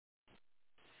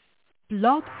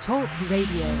Blog Talk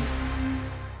Radio.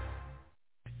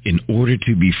 In order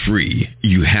to be free,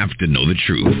 you have to know the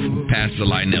truth. Pastor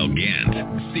Lionel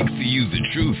Gantt seeks to use the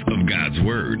truth of God's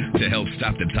Word to help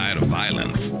stop the tide of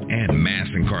violence and mass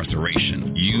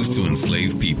incarceration used to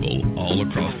enslave people all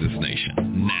across this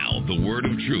nation. Now, the Word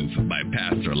of Truth by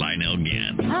Pastor Lionel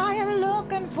Gantt. I am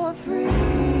looking for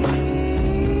freedom,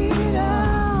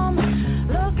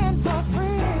 looking for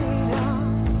freedom.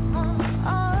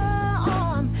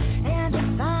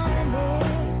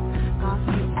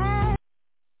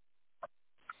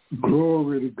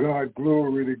 Glory to God,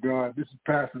 glory to God. This is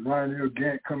Pastor Lionel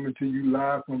Gantt coming to you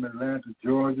live from Atlanta,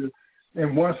 Georgia.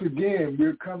 And once again,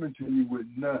 we're coming to you with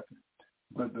nothing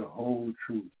but the whole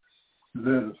truth.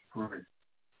 Let us pray.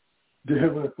 Dear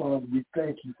Heavenly Father, we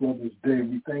thank you for this day.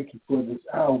 We thank you for this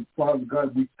hour. Father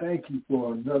God, we thank you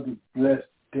for another blessed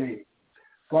day.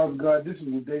 Father God, this is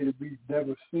a day that we've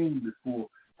never seen before.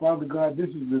 Father God, this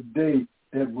is a day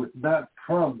that was not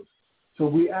promised. So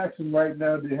we ask him right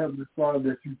now, dear Heavenly Father,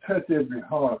 that you touch every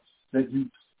heart, that you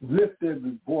lift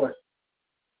every voice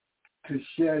to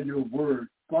share your word.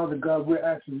 Father God, we're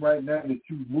asking right now that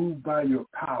you move by your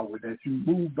power, that you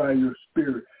move by your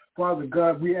spirit. Father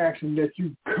God, we're asking that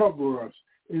you cover us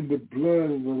in the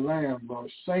blood of the Lamb, Lord.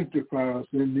 Sanctify us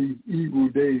in these evil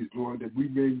days, Lord, that we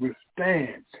may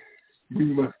withstand. We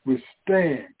must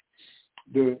withstand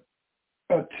the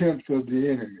attempts of the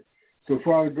enemy. So,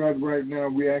 Father God, right now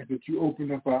we ask that you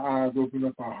open up our eyes, open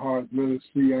up our hearts, let us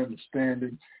see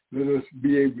understanding, let us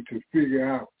be able to figure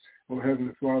out, oh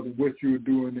Heavenly Father, what you're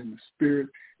doing in the spirit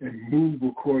and move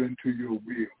according to your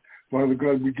will. Father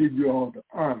God, we give you all the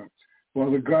honor.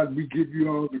 Father God, we give you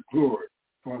all the glory.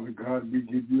 Father God, we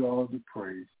give you all the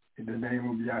praise. In the name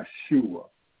of Yeshua,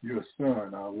 your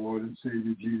Son, our Lord and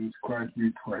Savior, Jesus Christ,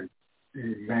 we pray.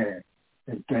 Amen.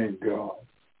 And thank God.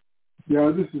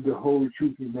 Yeah, this is the whole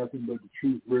truth and nothing but the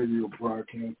truth radio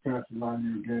broadcast. Pastor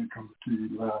Lionel again coming to you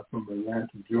live from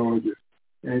Atlanta, Georgia.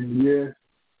 And yes,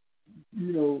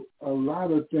 you know, a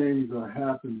lot of things are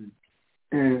happening.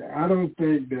 And I don't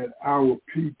think that our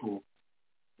people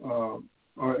are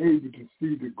able to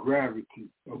see the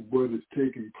gravity of what is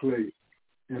taking place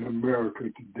in America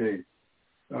today.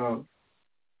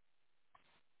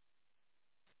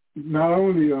 Not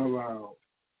only are our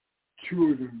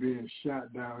children being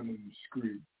shot down in the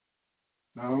street,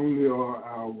 not only are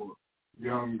our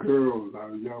young girls,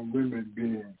 our young women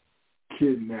being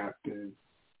kidnapped and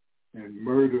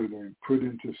murdered and put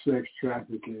into sex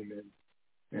trafficking,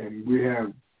 and we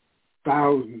have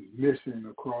thousands missing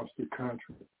across the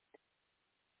country.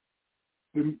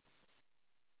 The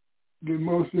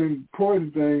most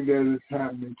important thing that is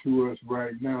happening to us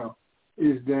right now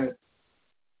is that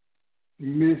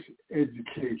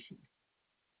miseducation.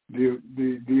 The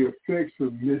effects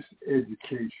of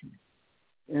miseducation.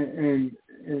 And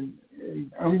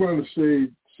I'm going to say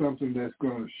something that's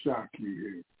going to shock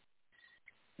you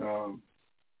here.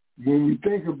 When we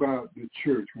think about the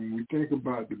church, when we think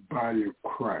about the body of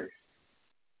Christ,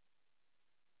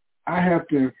 I have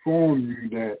to inform you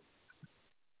that,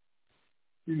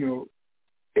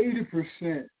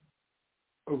 80%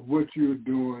 of what you're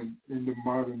doing in the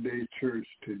modern day church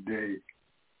today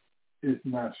is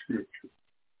not scripture.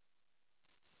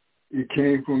 It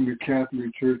came from the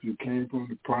Catholic Church. It came from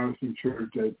the Protestant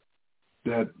Church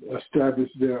that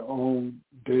established their own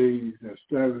days,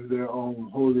 established their own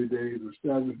holy days,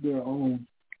 established their own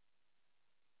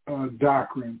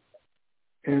doctrine.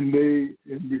 And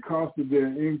because of their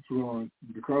influence,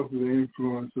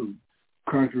 of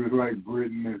countries like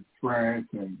Britain and France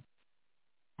and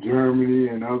Germany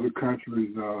and other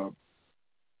countries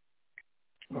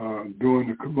during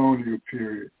the colonial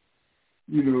period,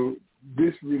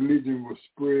 this religion was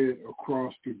spread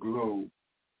across the globe,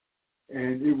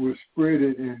 and it was spread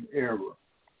in error.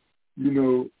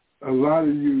 A lot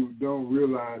of you don't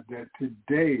realize that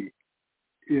today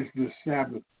is the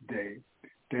Sabbath day,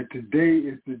 that today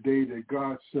is the day that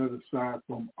God set aside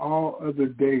from all other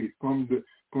days, from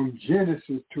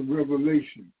Genesis to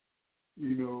Revelation.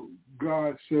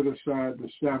 God set aside the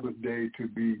Sabbath day to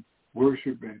be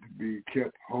worshiped and to be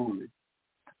kept holy.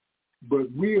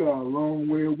 But we are a long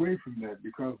way away from that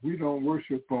because we don't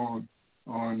worship on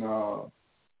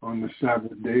the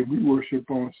Sabbath day. We worship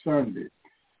on Sunday.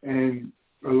 And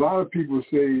a lot of people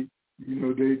say,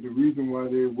 the reason why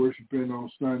they're worshiping on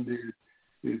Sunday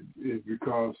is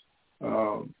because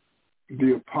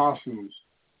the apostles,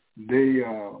 they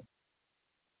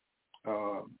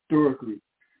historically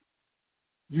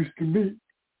used to meet.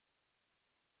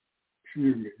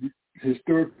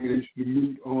 Historically, they used to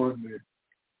meet on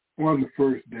the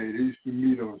first day. They used to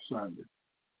meet on Sunday.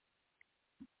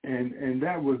 And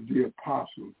that was the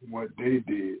apostles, what they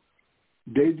did.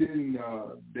 They didn't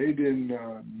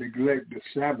neglect the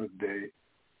Sabbath day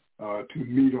to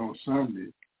meet on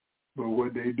Sunday, but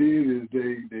what they did is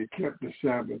they kept the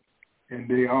Sabbath, and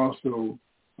they also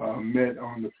met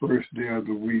on the first day of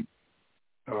the week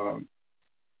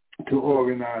to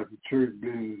organize the church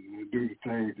business and do the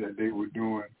things that they were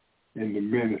doing in the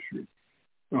ministry.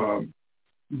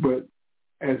 But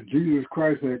as Jesus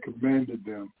Christ had commanded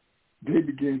them, they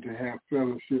began to have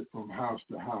fellowship from house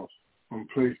to house, from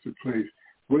place to place.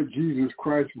 What Jesus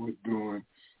Christ was doing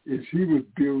is he was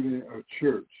building a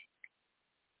church.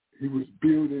 He was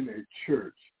building a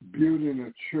church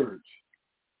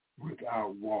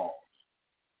without walls.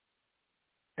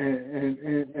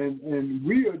 And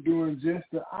we are doing just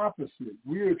the opposite.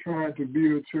 We are trying to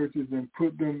build churches and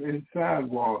put them inside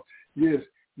walls. Yes,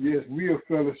 we are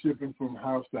fellowshipping from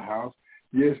house to house.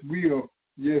 Yes, we are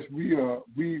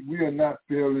not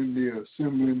feeling the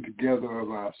assembling together of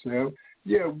ourselves.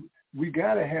 Yeah, we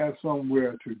got to have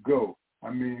somewhere to go. I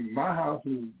mean, my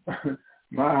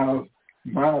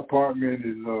apartment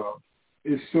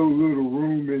is so little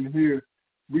room in here.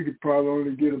 We could probably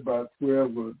only get about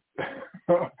 12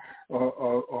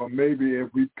 or maybe if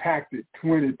we packed it,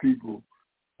 20 people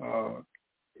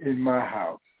in my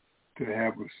house to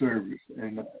have a service,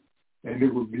 and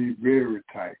it would be very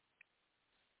tight.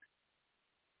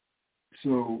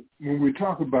 So when we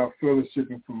talk about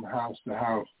fellowshipping from house to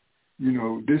house, you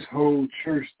know, this whole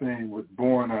church thing was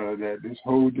born out of that. This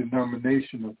whole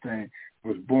denominational thing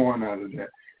was born out of that.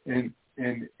 And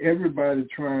everybody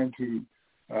trying to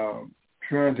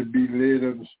be led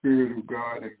of the Spirit of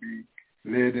God and be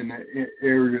led in the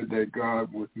area that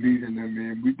God was leading them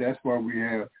in. That's why we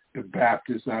have the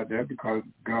Baptists out there, because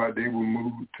God, they were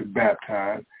moved to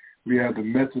baptize. We have the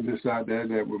Methodists out there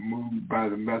that were moved by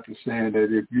the method, saying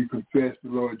that if you confess the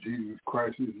Lord Jesus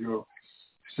Christ as your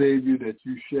Savior, that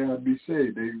you shall be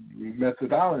saved. The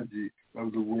methodology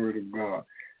of the Word of God.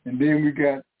 And then we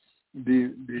got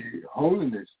the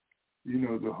holiness, you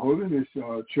know, the holiness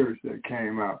church that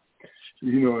came out,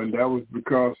 you know, and that was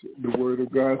because the Word of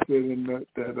God said in that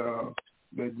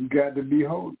you got to be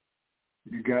holy.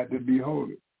 You got to be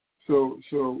holy. So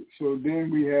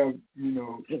then we have, you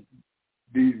know,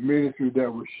 these ministries that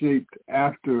were shaped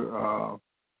after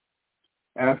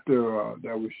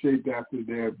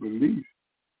their belief.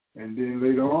 And then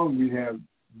later on we have,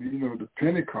 you know, the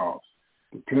Pentecostal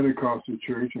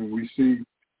church, and we see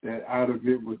that out of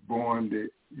it was born the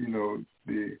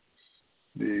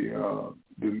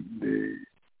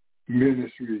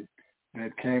ministry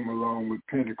that came along with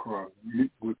Pentecost,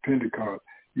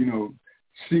 you know,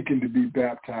 seeking to be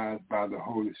baptized by the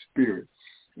Holy Spirit.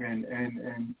 And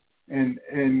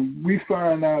we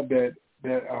find out that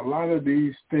a lot of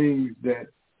these things that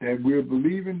we're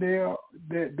believing, they're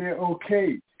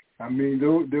okay. I mean,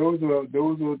 those are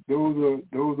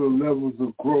levels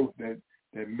of growth that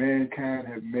mankind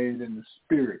have made in the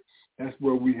spirit. That's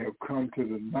where we have come to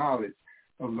the knowledge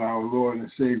of our Lord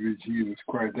and Savior Jesus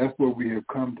Christ. That's where we have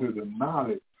come to the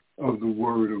knowledge of the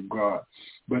Word of God.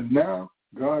 But now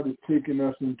God is taking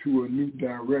us into a new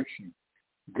direction.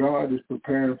 God is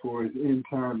preparing for his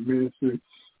end-time ministry,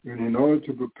 and in order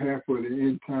to prepare for the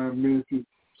end-time ministry,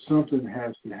 something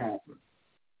has to happen.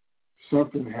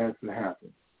 Something has to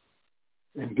happen.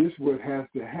 And this what has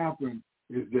to happen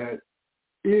is that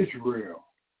Israel,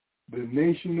 the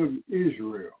nation of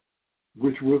Israel,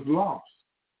 which was lost,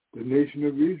 the nation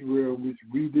of Israel, which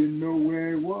we didn't know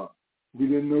where it was. We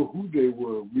didn't know who they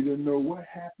were. We didn't know what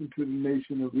happened to the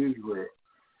nation of Israel.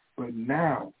 But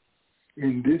now,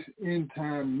 in this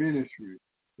end-time ministry,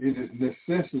 it is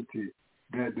necessity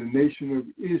that the nation of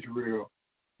Israel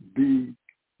be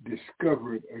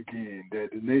discovered again,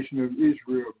 that the nation of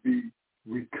Israel be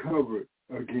recovered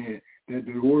again, that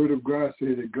the Word of God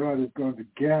says that God is going to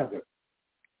gather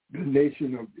the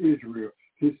nation of Israel,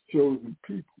 his chosen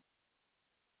people,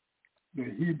 the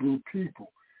Hebrew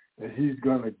people, that he's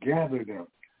going to gather them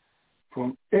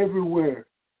from everywhere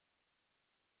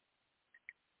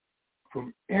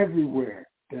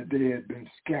that they had been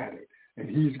scattered. And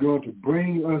he's going to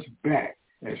bring us back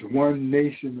as one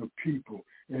nation of people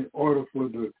in order for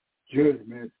the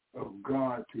judgment of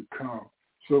God to come.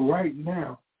 So right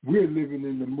now, we're living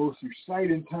in the most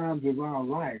exciting times of our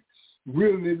life.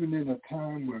 We're living in a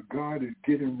time where God is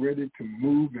getting ready to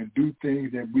move and do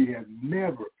things that we have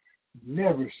never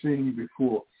seen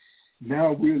before.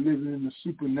 Now we're living in the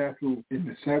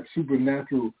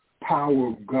supernatural power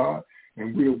of God,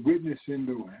 and we're witnessing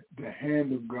the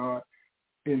hand of God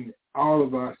in all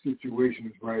of our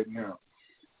situations right now.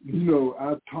 You know,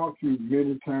 I've talked to you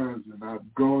many times, and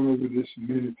I've gone over this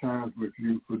many times with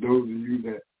you, for those of you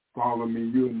that follow me,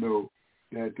 you'll know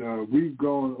that we've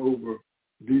gone over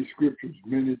these scriptures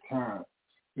many times.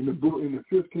 In the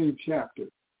 15th chapter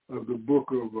of the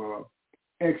book of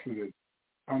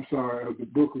of the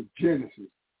book of Genesis.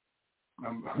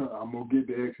 I'm going to get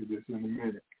to Exodus in a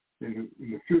minute. In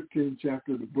the 15th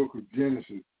chapter of the book of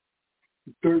Genesis,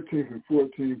 the 13th and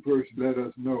 14th verse let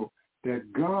us know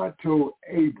that God told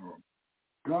Abram,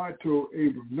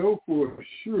 know for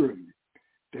surely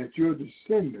that your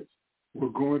descendants were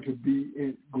going to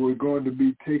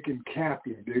be taken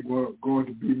captive. They're going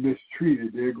to be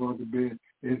mistreated. They're going to be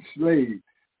enslaved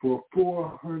for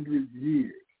 400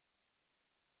 years.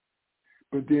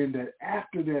 But then that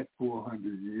after that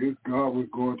 400 years, God was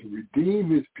going to redeem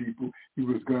his people. He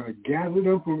was going to gather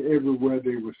them from everywhere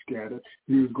they were scattered.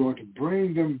 He was going to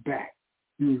bring them back.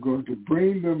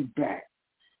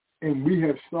 And we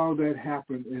have saw that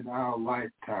happen in our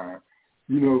lifetime.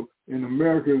 In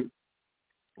America,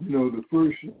 the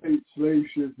first slave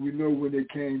ships, we know when they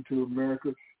came to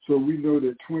America. So we know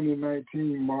that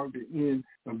 2019 marked the end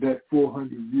of that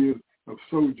 400 years of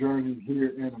sojourning here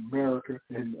in America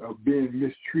and of being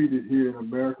mistreated here in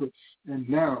America. And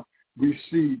now we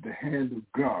see the hand of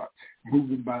God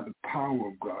moving by the power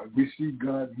of God. We see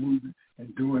God moving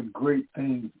and doing great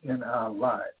things in our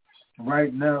lives.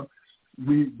 Right now,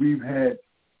 we've had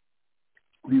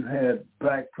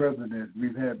black presidents,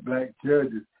 we've had black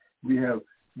judges, we have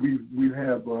in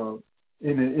the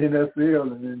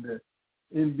NFL and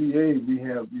in the NBA, we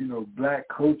have black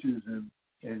coaches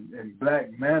and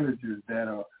black managers that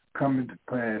are coming to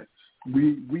pass.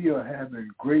 We are having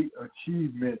great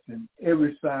achievements in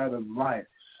every side of life.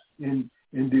 In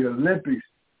the Olympics,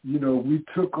 we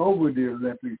took over the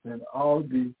Olympics and all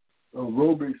the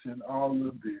aerobics and all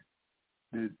of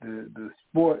the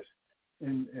sports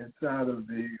inside of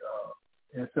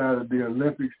the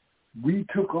Olympics. We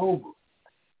took over.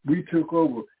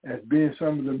 As being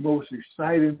some of the most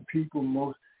exciting people,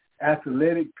 most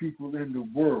athletic people in the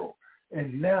world.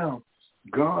 And now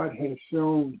God has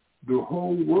shown the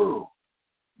whole world,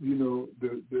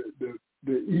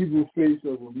 the evil face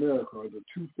of America, or the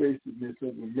two-facedness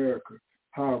of America,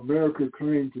 how America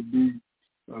claimed to be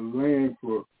a land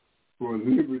for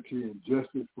liberty and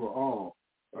justice for all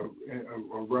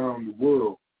around the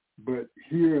world. But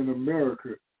here in America,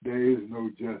 there is no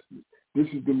justice. This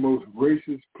is the most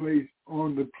racist place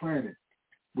on the planet,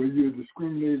 where you're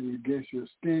discriminated against your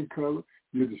skin color,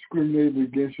 you're discriminated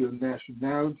against your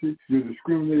nationality, you're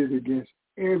discriminated against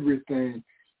everything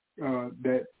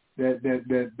that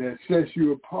sets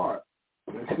you apart.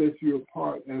 That sets you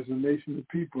apart as a nation of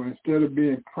people. Instead of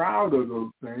being proud of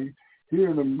those things, here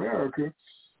in America,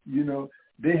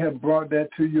 they have brought that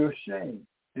to your shame.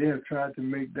 They have tried to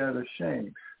make that a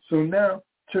shame. So now,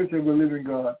 Church of the Living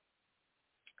God,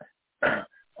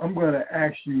 I'm going to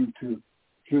ask you to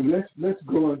let's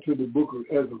go into the book of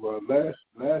Ezra.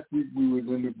 Last week we was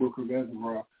in the book of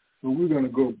Ezra, so we're going to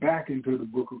go back into the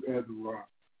book of Ezra,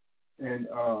 and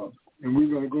we're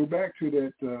going to go back to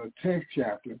that 10th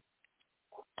chapter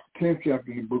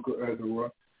in the book of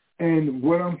Ezra. And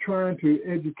what I'm trying to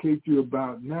educate you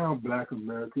about now, Black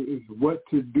America, is what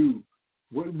to do,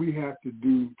 what we have to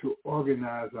do to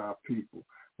organize our people,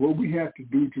 what we have to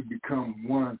do to become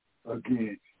one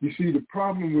again. You see, the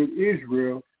problem with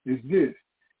Israel is this.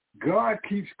 God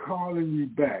keeps calling you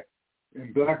back.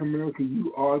 In Black America,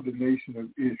 you are the nation of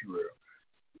Israel.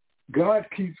 God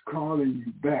keeps calling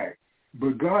you back,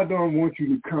 but God don't want you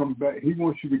to come back. He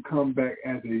wants you to come back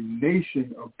as a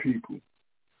nation of people.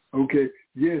 Okay,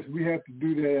 yes, we have to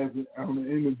do that on an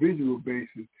individual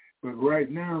basis, but right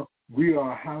now we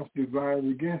are a house divided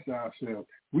against ourselves.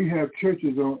 We have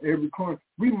churches on every corner.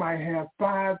 We might have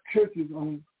 5 churches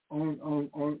on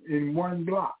in one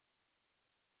block.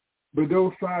 But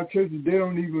those 5 churches, they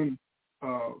don't even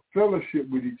fellowship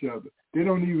with each other. They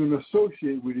don't even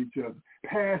associate with each other.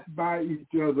 Pass by each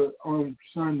other on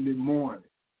Sunday morning.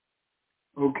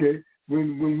 Okay?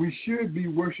 When we should be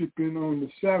worshiping on the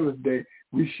Sabbath day,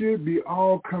 we should be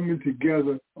all coming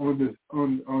together on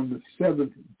the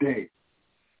 7th day.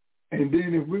 And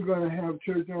then if we're going to have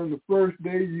church on the first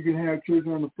day, you can have church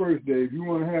on the first day. If you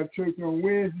want to have church on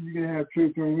Wednesday, you can have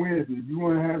church on Wednesday. If you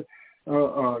want to have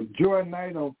joy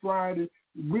night on Friday,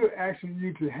 we're asking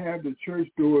you to have the church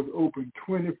doors open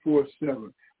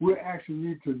 24/7. We're asking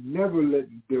you to never let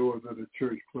the doors of the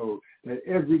church close. That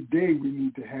every day we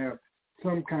need to have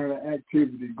some kind of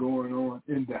activity going on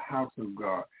in the house of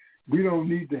God. We don't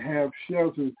need to have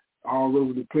shelters all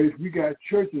over the place. We got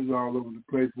churches all over the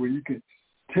place where you can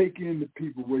take in the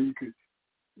people, where you could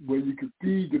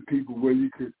feed the people, where you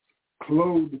could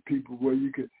clothe the people, where you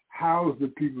could house the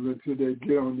people until they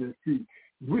get on their feet.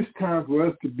 It's time for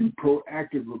us to be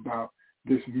proactive about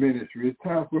this ministry. It's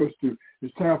time for us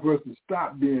to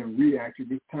stop being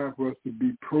reactive. It's time for us to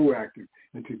be proactive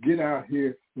and to get out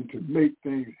here and to make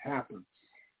things happen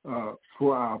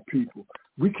for our people.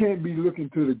 We can't be looking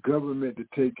to the government to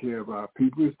take care of our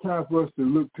people. It's time for us to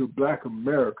look to Black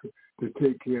America to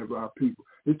take care of our people.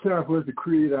 It's time for us to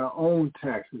create our own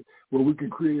taxes, where we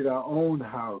can create our own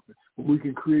housing, where we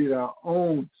can create our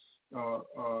own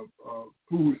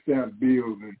food stamp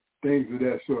bills and things of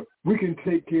that sort. We can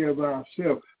take care of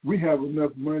ourselves. We have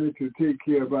enough money to take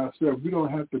care of ourselves. We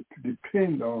don't have to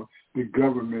depend on the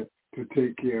government to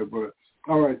take care of us.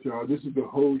 All right, y'all, this is the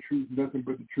Whole Truth, Nothing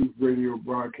But the Truth radio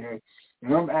broadcast,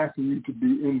 and I'm asking you to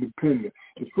be independent.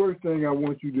 The first thing I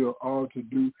want you all to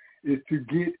do is to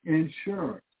get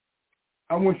insurance.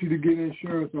 I want you to get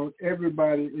insurance on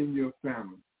everybody in your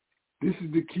family. This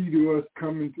is the key to us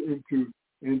coming into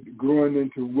and growing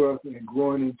into wealth and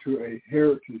growing into a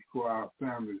heritage for our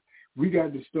families. We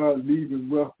got to start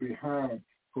leaving wealth behind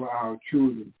for our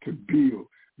children to build.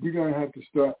 We're going to have to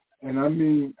start, and I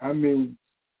mean,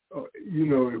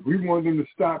 if we want them to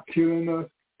stop killing us,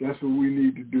 that's what we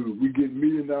need to do. We get $1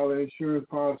 million insurance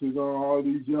policies on all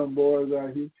these young boys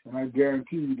out here, and I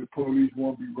guarantee you the police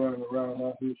won't be running around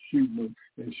out here shooting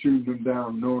them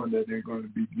down knowing that they're going to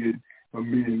be getting $1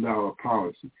 million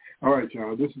policy. All right,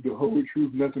 y'all, this is the Whole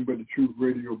Truth, Nothing But the Truth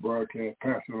radio broadcast.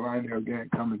 Pastor Lionel Gantt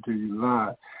coming to you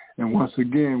live. And once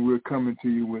again, we're coming to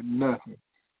you with nothing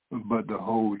but the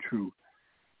whole truth.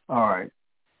 All right.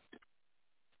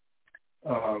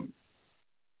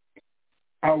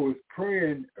 I was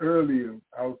praying earlier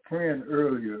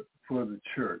for the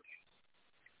church.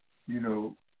 You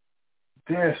know,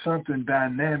 there's something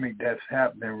dynamic that's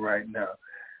happening right now.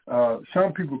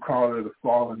 Some people call it a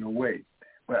falling away,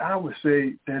 but I would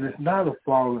say that it's not a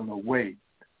falling away,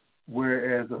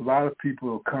 whereas a lot of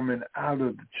people are coming out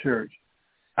of the church.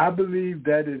 I believe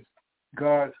that is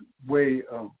God's way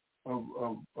of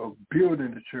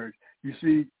building the church. You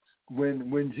see,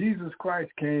 when Jesus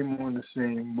Christ came on the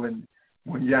scene, when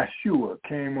Yeshua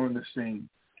came on the scene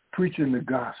preaching the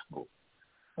gospel,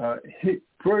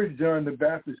 first John the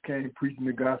Baptist came preaching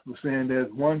the gospel, saying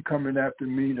there's one coming after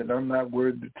me that I'm not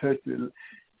worthy to touch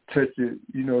it,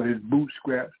 his boot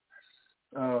scraps.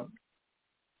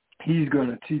 He's going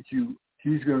to teach you.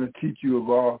 He's going to teach you of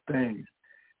all things.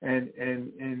 And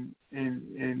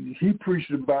he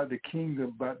preached about the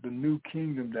kingdom, about the new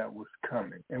kingdom that was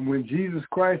coming. And when Jesus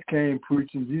Christ came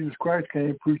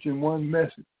preaching one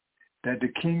message, that the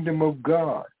kingdom of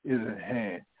God is at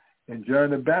hand. And John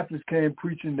the Baptist came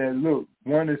preaching that, look,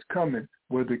 one is coming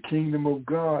where the kingdom of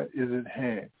God is at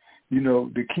hand.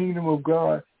 The kingdom of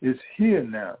God is here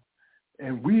now.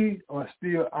 And we are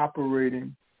still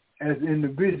operating as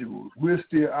individuals. We're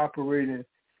still operating.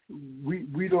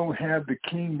 We don't have the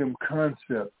kingdom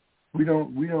concept. We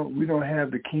don't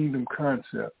have the kingdom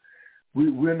concept.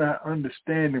 We're not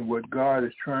understanding what God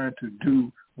is trying to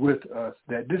do with us,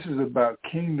 that this is about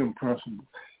kingdom principles.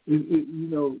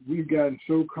 We've gotten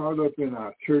so caught up in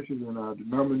our churches and our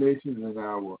denominations and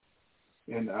our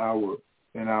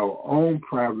own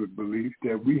private beliefs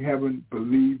that we haven't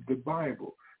believed the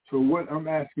Bible. So what I'm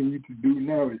asking you to do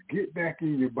now is get back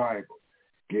in your Bible.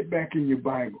 Get back in your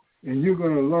Bible. And you're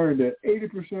going to learn that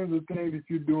 80% of the things that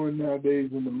you're doing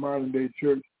nowadays in the modern day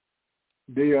church,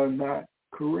 they are not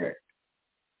correct.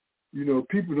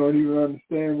 People don't even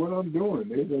understand what I'm doing.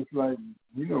 They're just like,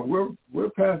 where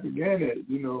Pastor Gantt at?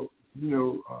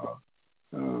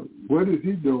 What is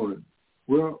he doing?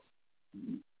 Well,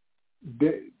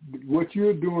 what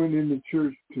you're doing in the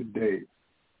church today,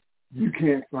 you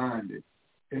can't find it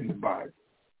in the Bible.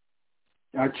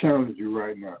 I challenge you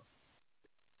right now.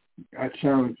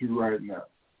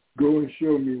 Go and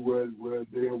show me where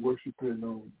they are worshiping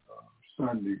on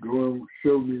Sunday. Go and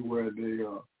show me where they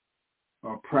are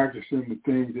practicing the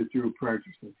things that you're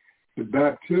practicing. The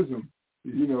baptism,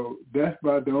 that's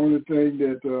about the only thing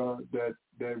that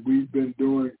we've been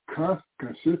doing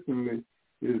consistently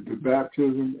is the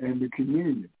baptism and the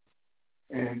communion.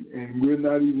 And we're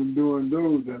not even doing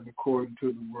those as according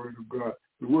to the Word of God.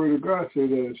 The Word of God says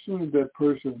that as soon as that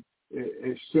person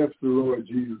accepts the Lord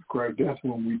Jesus Christ, that's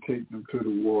when we take them to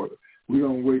the water. We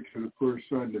don't wait till the first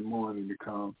Sunday morning to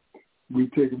come. We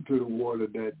take them to the water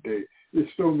that day. There's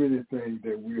so many things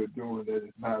that we are doing that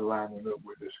is not lining up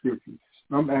with the Scriptures.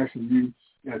 I'm asking you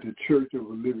as a church of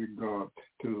a living God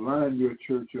to line your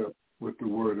church up with the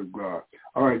Word of God.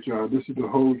 All right, y'all, this is the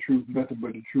Whole Truth, Nothing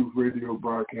But the Truth radio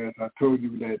broadcast. I told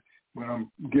you that when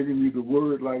I'm giving you the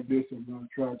Word like this, I'm going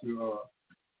to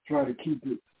try to keep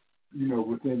it,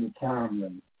 within the time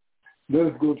limit.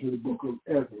 Let us go to the book of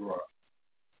Ezra.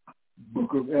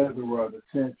 book of Ezra, the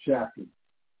 10th chapter.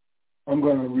 I'm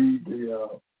going to read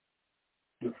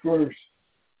the first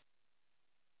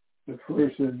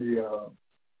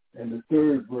and the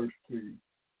third verse to you,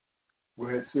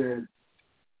 where it says,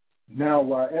 "Now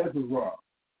while Ezra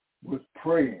was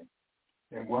praying,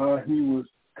 and while he was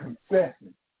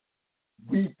confessing,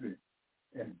 weeping,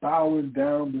 and bowing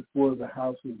down before the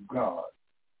house of God,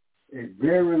 a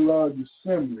very large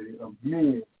assembly of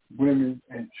men, women,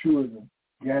 and children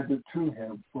gathered to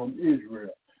him from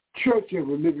Israel." Church of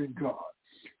a living God.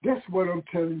 That's what I'm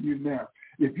telling you now.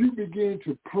 If you begin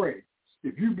to pray,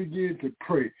 if you begin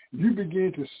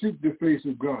to seek the face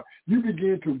of God, you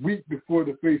begin to weep before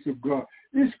the face of God,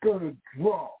 it's going to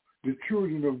draw the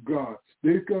children of God.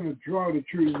 They're going to draw the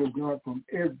children of God from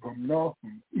north,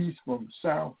 from east, from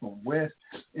south, from west,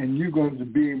 and you're going to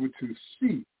be able to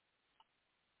see.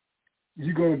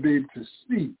 You're going to be able to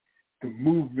see the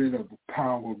movement of the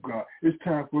power of God. It's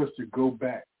time for us to go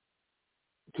back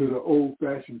to the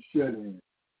old-fashioned shut-in.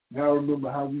 Now I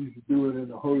remember how we used to do it in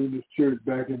the Holiness Church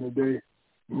back in the day,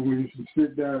 when we used to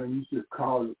sit down and we used to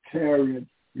call it tarrying.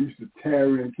 We used to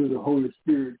tarry until the Holy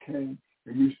Spirit came,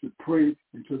 and we used to pray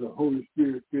until the Holy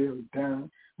Spirit fell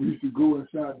down. We used to go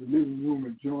inside the living room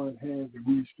and join hands, and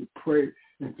we used to pray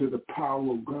until the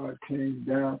power of God came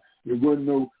down. There wasn't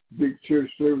no big church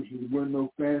services. There wasn't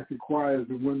no fancy choirs.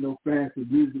 There wasn't no fancy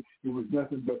music. It was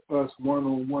nothing but us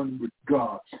one-on-one with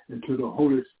God until the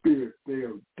Holy Spirit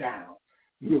fell down.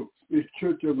 Look, it's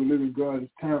Church of the Living God.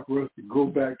 It's time for us to go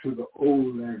back to the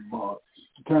old landmark.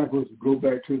 It's time for us to go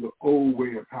back to the old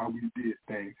way of how we did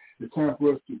things. It's time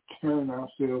for us to turn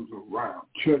ourselves around.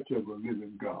 Church of the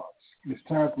Living God. It's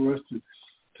time for us to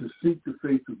seek the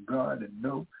face of God and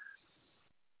know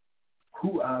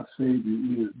who our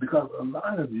Savior is. Because a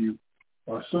lot of you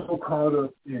are so caught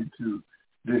up into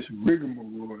this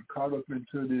rigmarole, caught up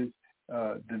into this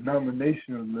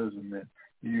denominationalism, and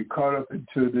you're caught up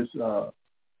into this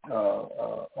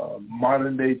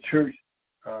modern day church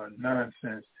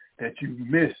nonsense that you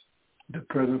miss the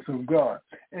presence of God.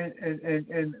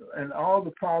 And all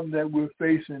the problems that we're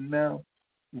facing now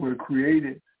were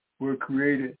created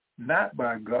not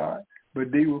by God,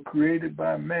 but they were created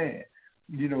by man.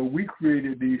 You know, we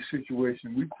created these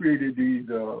situations. We created these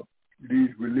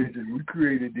religions. We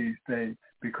created these things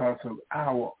because of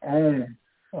our own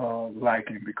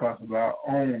liking, because of our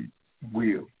own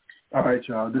will. All right,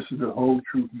 y'all. This is the Whole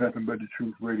Truth, Nothing But the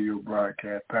Truth radio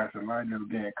broadcast. Pastor Lionel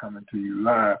Gantt coming to you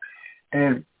live.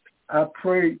 And I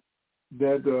pray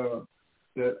that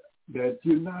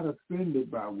you're not offended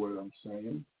by what I'm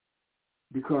saying,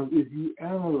 because if you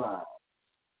analyze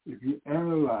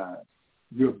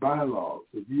your bylaws,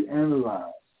 if you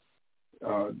analyze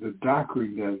the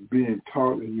doctrine that's being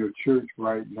taught in your church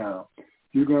right now,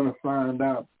 you're going to find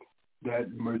out that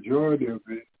the majority of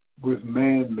it was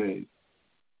man-made,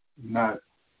 not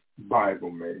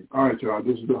Bible-made. All right, y'all.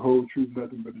 This is the Whole Truth,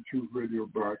 Nothing But the Truth radio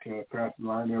broadcast. Pastor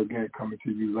Lionel Gantt coming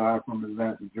to you live from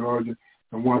Atlanta, Georgia.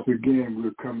 And once again,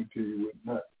 we're coming to you with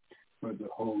nothing but the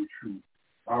whole truth.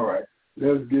 All right.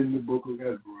 Let's get in the book of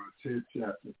Ezra, 10th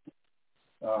chapter.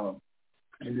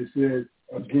 And it says,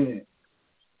 again,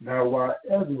 "Now while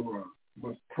Ezra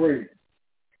was praying,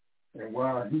 and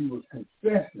while he was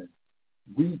confessing,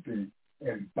 weeping,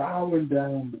 and bowing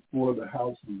down before the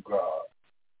house of God,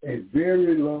 a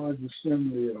very large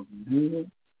assembly of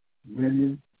men,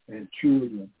 women, and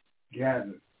children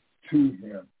gathered to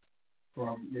him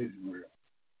from Israel."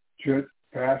 Church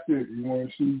pastor, if you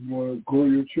want to grow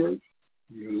your church,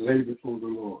 you lay before the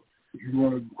Lord. If you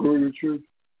want to grow your church,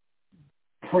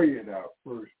 pray it out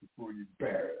first before you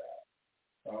bear it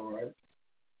out. All right?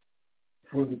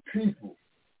 For the people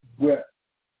wept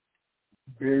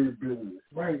very bitterly.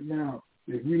 Right now,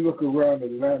 if you look around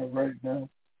Atlanta right now,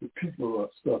 the people are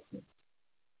suffering.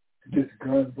 This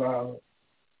gun violence,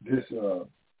 this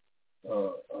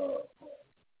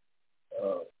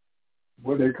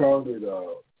what they call it,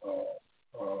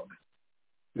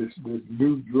 this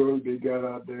new drug they got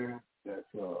out there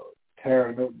that's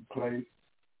tearing up the place.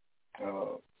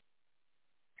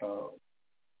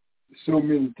 So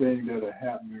many things that are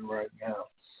happening right now,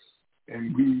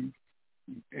 and we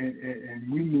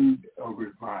need a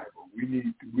revival. We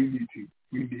need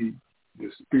the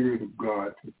Spirit of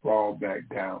God to fall back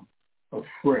down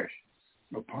afresh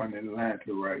upon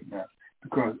Atlanta right now,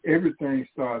 because everything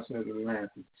starts at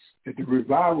Atlanta. If the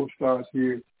revival starts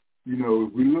here, you know,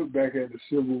 if we look back at the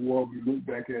Civil War, we look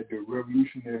back at the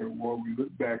Revolutionary War, we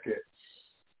look back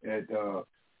at the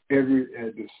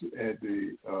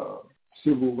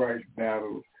civil rights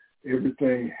battles,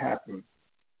 everything happened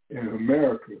in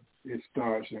America. It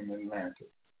starts in Atlanta.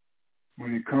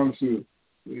 When it comes to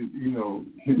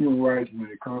human rights, when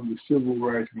it comes to civil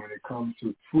rights, when it comes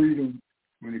to freedom,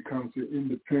 when it comes to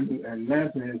independence,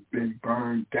 Atlanta has been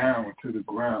burned down to the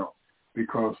ground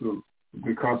because of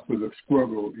the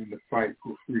struggle in the fight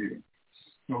for freedom.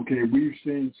 Okay, we've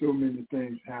seen so many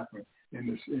things happen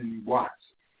in Watts,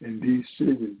 in these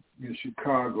cities, in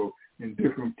Chicago, in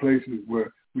different places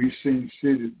where we've seen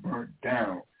cities burnt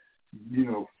down,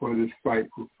 for this fight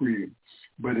for freedom.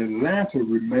 But Atlanta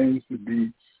remains to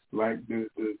be like the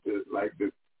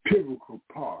pivotal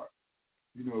part.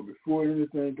 Before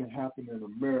anything can happen in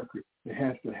America, it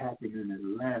has to happen in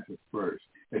Atlanta first,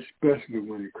 especially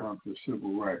when it comes to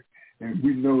civil rights. And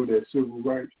we know that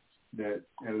that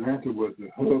Atlanta was the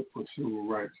hub for civil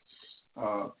rights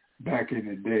back in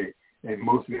the day. And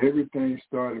mostly everything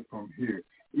started from here.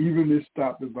 Even this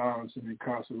Stop the Violence and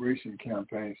Incarceration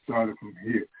campaign started from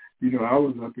here. I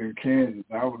was up in Kansas.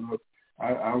 I was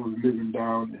living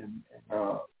down in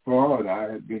Florida.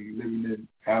 I had been living in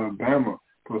Alabama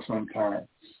for some time,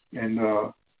 and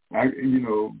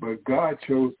but God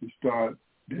chose to start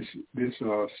this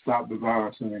Stop the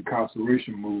Violence and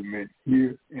Incarceration movement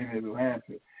here in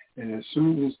Atlanta. And as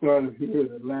soon as it started here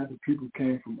in Atlanta, people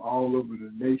came from all over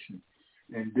the nation,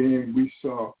 and then we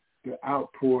saw the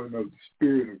outpouring of the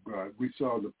Spirit of God. We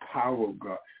saw the power of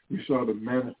God. We saw the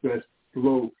manifest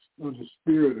flow of the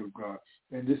Spirit of God.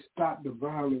 And this Stop the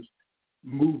Violence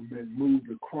movement moved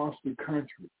across the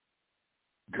country.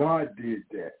 God did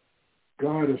that.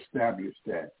 God established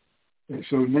that. And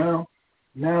so now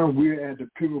we're at the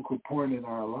pivotal point in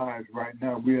our lives right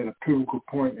now. We're at a pivotal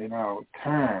point in our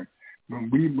time when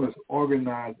we must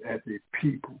organize as a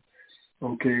people.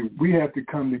 Okay, we have to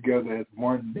come together as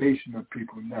one nation of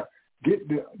people now.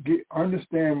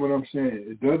 Understand what I'm saying.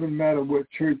 It doesn't matter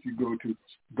what church you go to.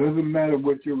 It doesn't matter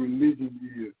what your religion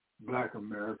is, Black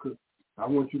America. I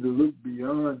want you to look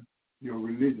beyond your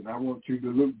religion. I want you to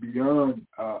look beyond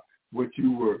what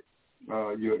you were,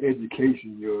 your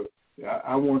education.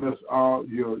 I want us all,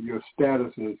 your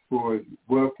status as far as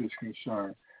wealth is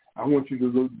concerned. I want you to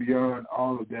look beyond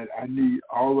all of that. I need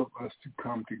all of us to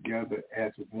come together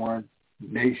as one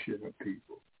nation of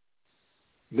people.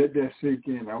 Let that sink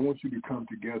in. I want you to come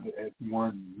together as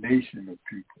one nation of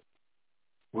people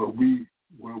where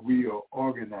we are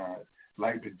organized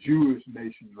like the Jewish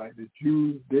nation, like the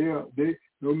Jews. They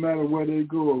no matter where they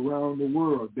go around the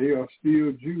world, they are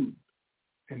still Jews,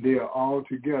 and they are all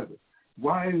together.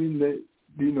 Why isn't it,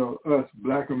 us,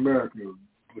 Black Americans,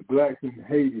 the blacks in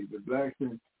Haiti, the blacks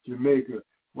in Jamaica,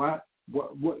 what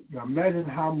imagine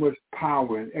how much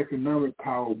power and economic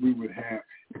power we would have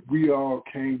if we all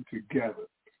came together.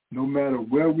 No matter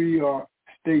where we are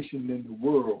stationed in the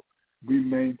world, we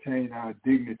maintain our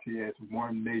dignity as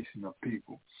one nation of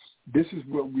people. This is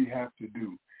what we have to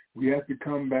do. We have to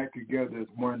come back together as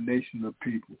one nation of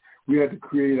people. We have to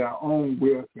create our own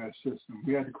welfare system.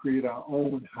 We have to create our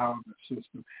own housing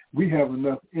system. We have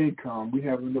enough income. We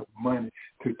have enough money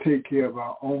to take care of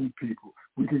our own people.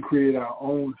 We can create our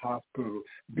own hospitals,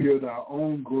 build our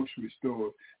own grocery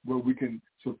stores where we can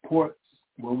support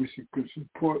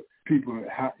people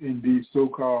in these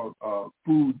so-called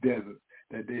food deserts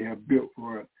that they have built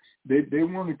for us. They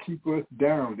want to keep us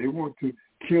down. They want to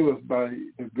kill us by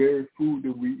the very food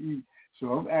that we eat.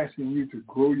 So I'm asking you to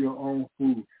grow your own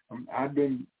food. I've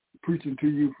been preaching to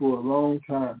you for a long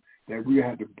time that we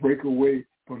have to break away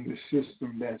from the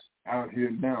system that's out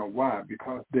here now. Why?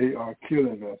 Because they are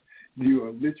killing us. You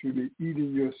are literally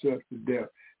eating yourself to death.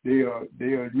 They are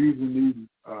using these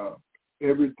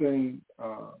everything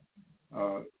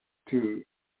to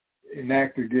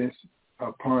enact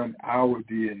upon our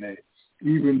DNA.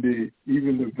 Even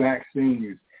the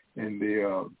vaccines and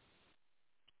the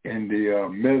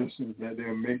medicines that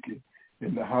they're making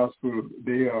in the hospital,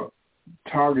 they are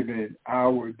targeting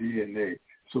our DNA.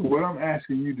 So what I'm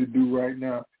asking you to do right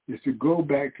now is to go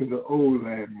back to the old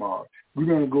landmark. We're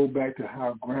going to go back to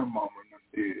how grandmama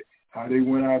did it, how they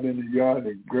went out in the yard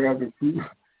and grabbed the fruit,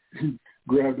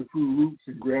 grabbed the fruit roots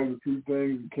and grabbed the fruit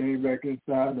things and came back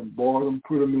inside and boiled them,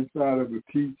 put them inside of a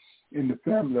tea, and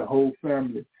the whole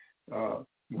family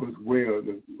was well.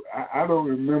 I don't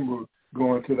remember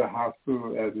going to the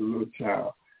hospital as a little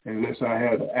child unless I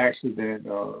had an accident.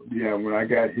 When I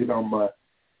got hit on my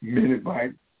mini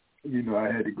bike,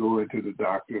 I had to go into the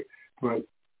doctor. But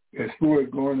as far as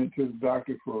going into the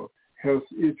doctor for health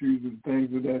issues and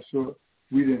things of that sort,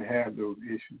 we didn't have those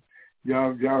issues.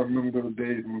 Y'all remember those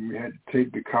days when we had to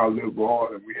take the Carlib oil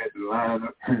and we had to line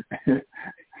up.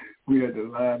 We had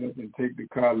to line up and take the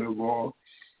Carlib oil.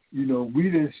 We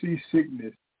didn't see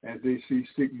sickness as they see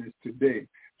sickness today.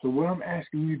 So what I'm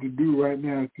asking you to do right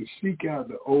now is to seek out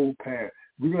the old path.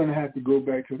 We're going to have to go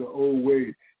back to the old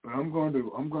ways. but I'm going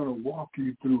to walk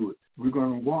you through it. We're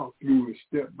going to walk through it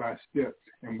step by step,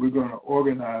 and we're going to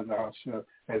organize ourselves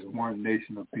as one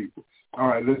nation of people. All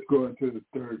right, let's go into the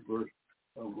third verse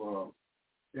of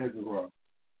Ezra.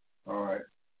 All right.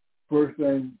 First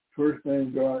thing,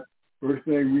 God. First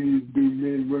thing we need to do,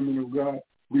 men and women of God,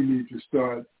 we need to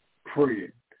start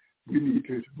praying. We need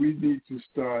to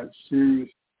start serious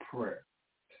prayer.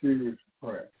 Serious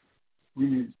prayer. We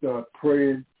need to start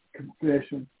praying,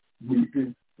 confession,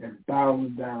 weeping, and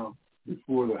bowing down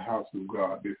before the house of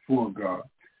God, before God.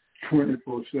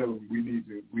 24/7, we need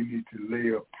to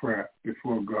lay up prayer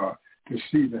before God to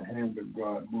see the hand of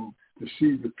God move, to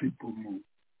see the people move.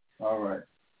 All right.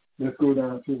 Let's go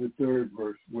down to the third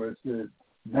verse where it says,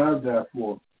 now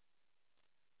therefore,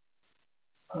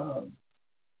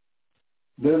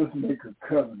 let us make a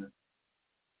covenant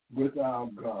with our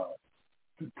God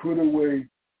to put away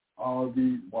all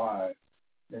these wives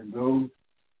and those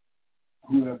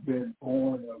who have been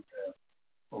born of them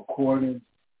according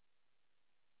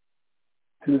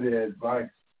to the advice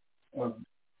of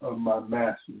my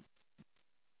master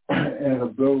and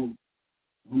of those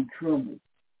who tremble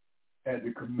at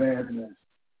the commandments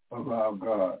of our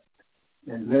God,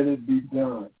 and let it be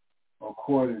done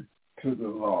according to the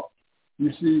law.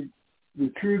 You see,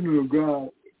 the children of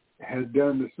God has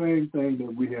done the same thing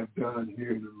that we have done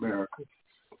here in America.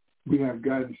 We have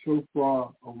gotten so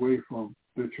far away from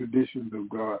the traditions of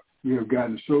God. We have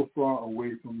gotten so far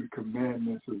away from the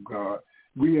commandments of God.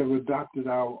 We have adopted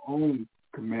our own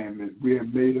commandments. We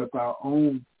have made up our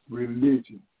own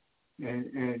religion.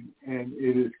 And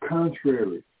it is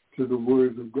contrary to the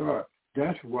words of God.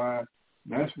 That's why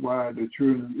the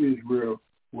children of Israel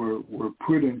were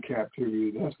put in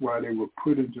captivity. That's why they were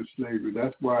put into slavery.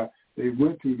 That's why they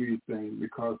went through these things,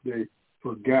 because they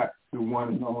forgot the one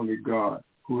and only God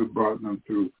who had brought them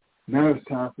through. Now it's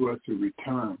time for us to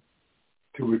return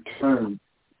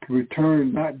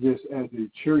not just as a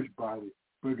church body,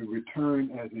 but to return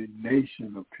as a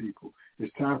nation of people.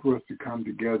 It's time for us to come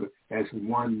together as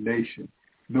one nation.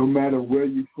 No matter where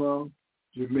you're from,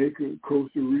 Jamaica,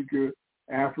 Costa Rica,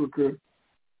 Africa,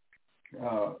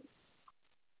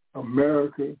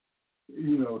 America,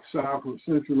 South or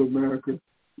Central America,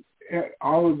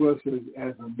 all of us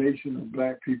as a nation of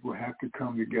black people have to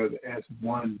come together as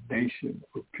one nation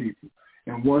of people.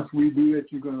 And once we do that,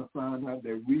 you're going to find out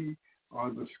that we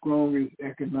are the strongest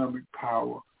economic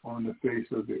power on the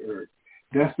face of the earth.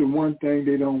 That's the one thing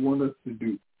they don't want us to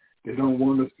do. They don't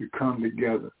want us to come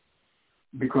together.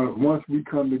 Because once we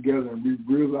come together and we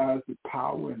realize the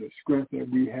power and the strength that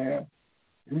we have,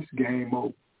 it's game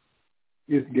over.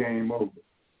 It's game over.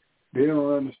 They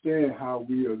don't understand how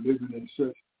we are living in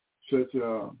such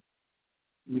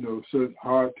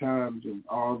hard times and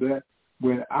all that,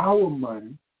 when our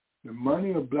money, the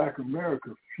money of Black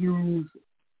America, fuels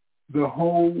the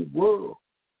whole world.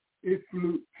 It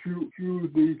fuels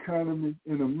the economy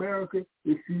in America.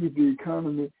 It fuels the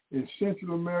economy in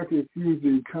Central America. It fuels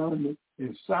the economy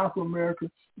in South America.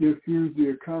 It fuels the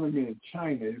economy in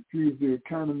China. It fuels the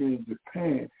economy in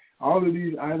Japan. All of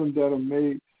these items that are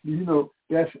made,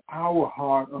 that's our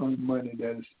hard-earned money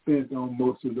that is spent on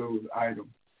most of those items.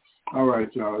 All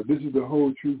right, y'all. This is the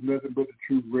Whole Truth, Nothing But the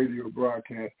Truth radio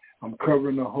broadcast. I'm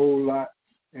covering a whole lot,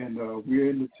 and we're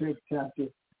in the 10th chapter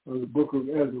of the book of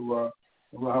Ezra.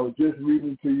 Well, I was just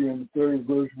reading to you in the third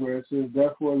verse where it says,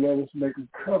 therefore let us make a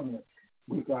covenant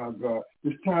with our God.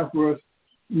 It's time for us,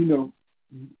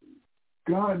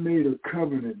 God made a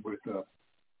covenant with us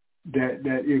that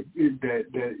if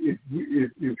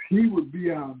he would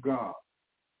be our God,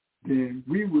 then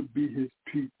we would be his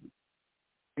people.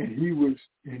 And he would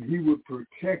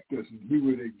protect us, and he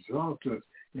would exalt us,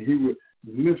 and he would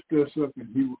lift us up,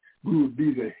 and we would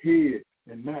be the head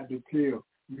and not the tail.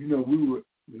 We would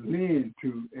lend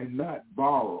to and not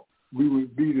borrow. We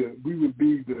would be the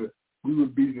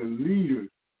leaders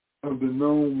of the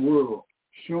known world,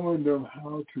 showing them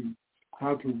how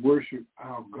to worship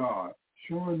our God,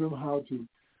 showing them how to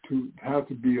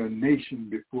be a nation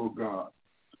before God.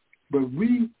 But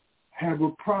we have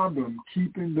a problem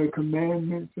keeping the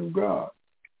commandments of God.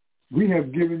 We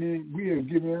have given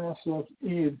ourselves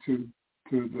into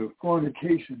the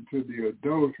fornication, to the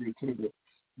adultery, to the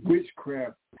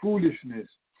witchcraft, foolishness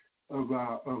of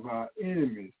our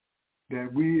enemies,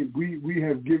 that we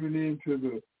have given in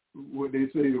to what they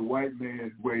say the white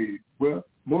man's ways. Well,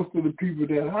 most of the people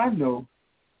that I know,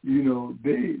 they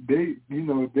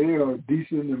are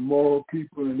decent and moral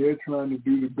people, and they're trying to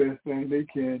do the best thing they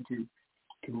can to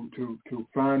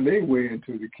find their way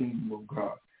into the kingdom of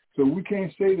God. So we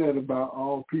can't say that about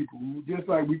all people. Just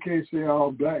like we can't say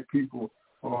all black people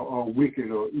are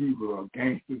wicked or evil or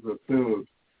gangsters or thugs.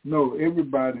 No,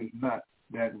 everybody's not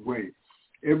that way.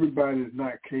 Everybody is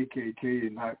not KKK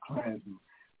and not Klansmen.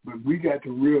 But we got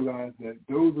to realize that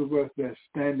those of us that's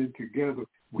standing together,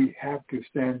 we have to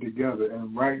stand together.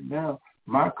 And right now,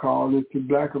 my call is to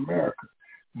Black America.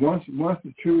 Once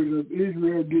the children of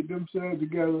Israel get themselves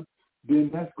together,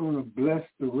 then that's going to bless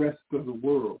the rest of the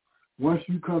world. Once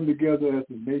you come together as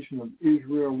the nation of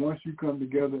Israel, once you come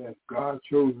together as God's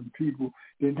chosen people,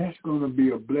 then that's going to be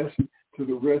a blessing to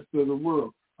the rest of the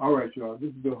world. All right, y'all,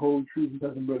 this is the whole truth,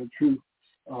 nothing but the truth.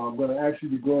 I'm going to ask you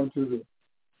to go into the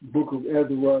book of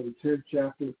Ezra, the 10th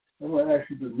chapter. I'm going to ask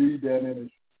you to read that in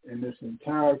its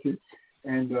entirety,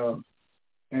 and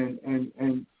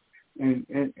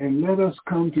let us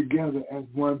come together as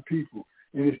one people.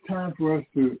 And it's time for us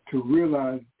to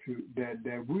realize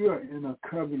that we are in a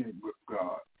covenant with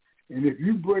God. And if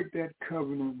you break that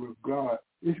covenant with God,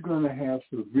 it's going to have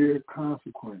severe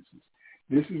consequences.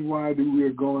 This is why we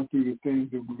are going through the things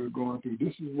that we are going through.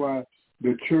 This is why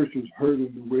the church is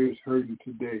hurting the way it's hurting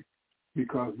today,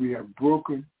 because we have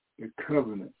broken the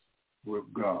covenant with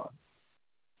God.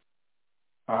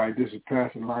 All right, this is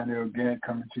Pastor Lionel Gantt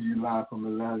coming to you live from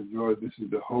Atlanta, Georgia. This is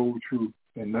the whole truth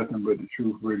and nothing but the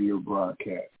truth radio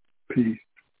broadcast. Peace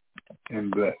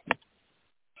and blessings.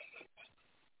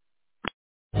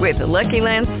 With the Lucky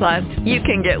Land Slots, you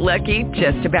can get lucky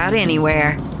just about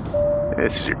anywhere.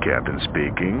 This is your captain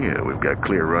speaking. We've got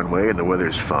clear runway and the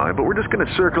weather's fine, but we're just going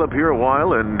to circle up here a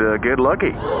while and get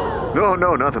lucky.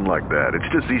 No, nothing like that.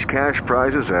 It's just these cash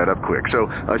prizes add up quick. So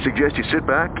I suggest you sit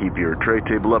back, keep your tray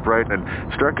table upright, and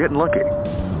start getting lucky.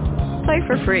 Play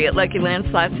for free at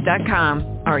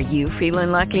LuckyLandSlots.com. Are you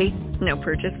feeling lucky? No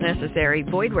purchase necessary.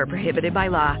 Void where prohibited by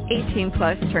law.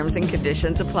 18+ terms and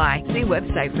conditions apply. See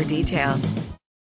website for details.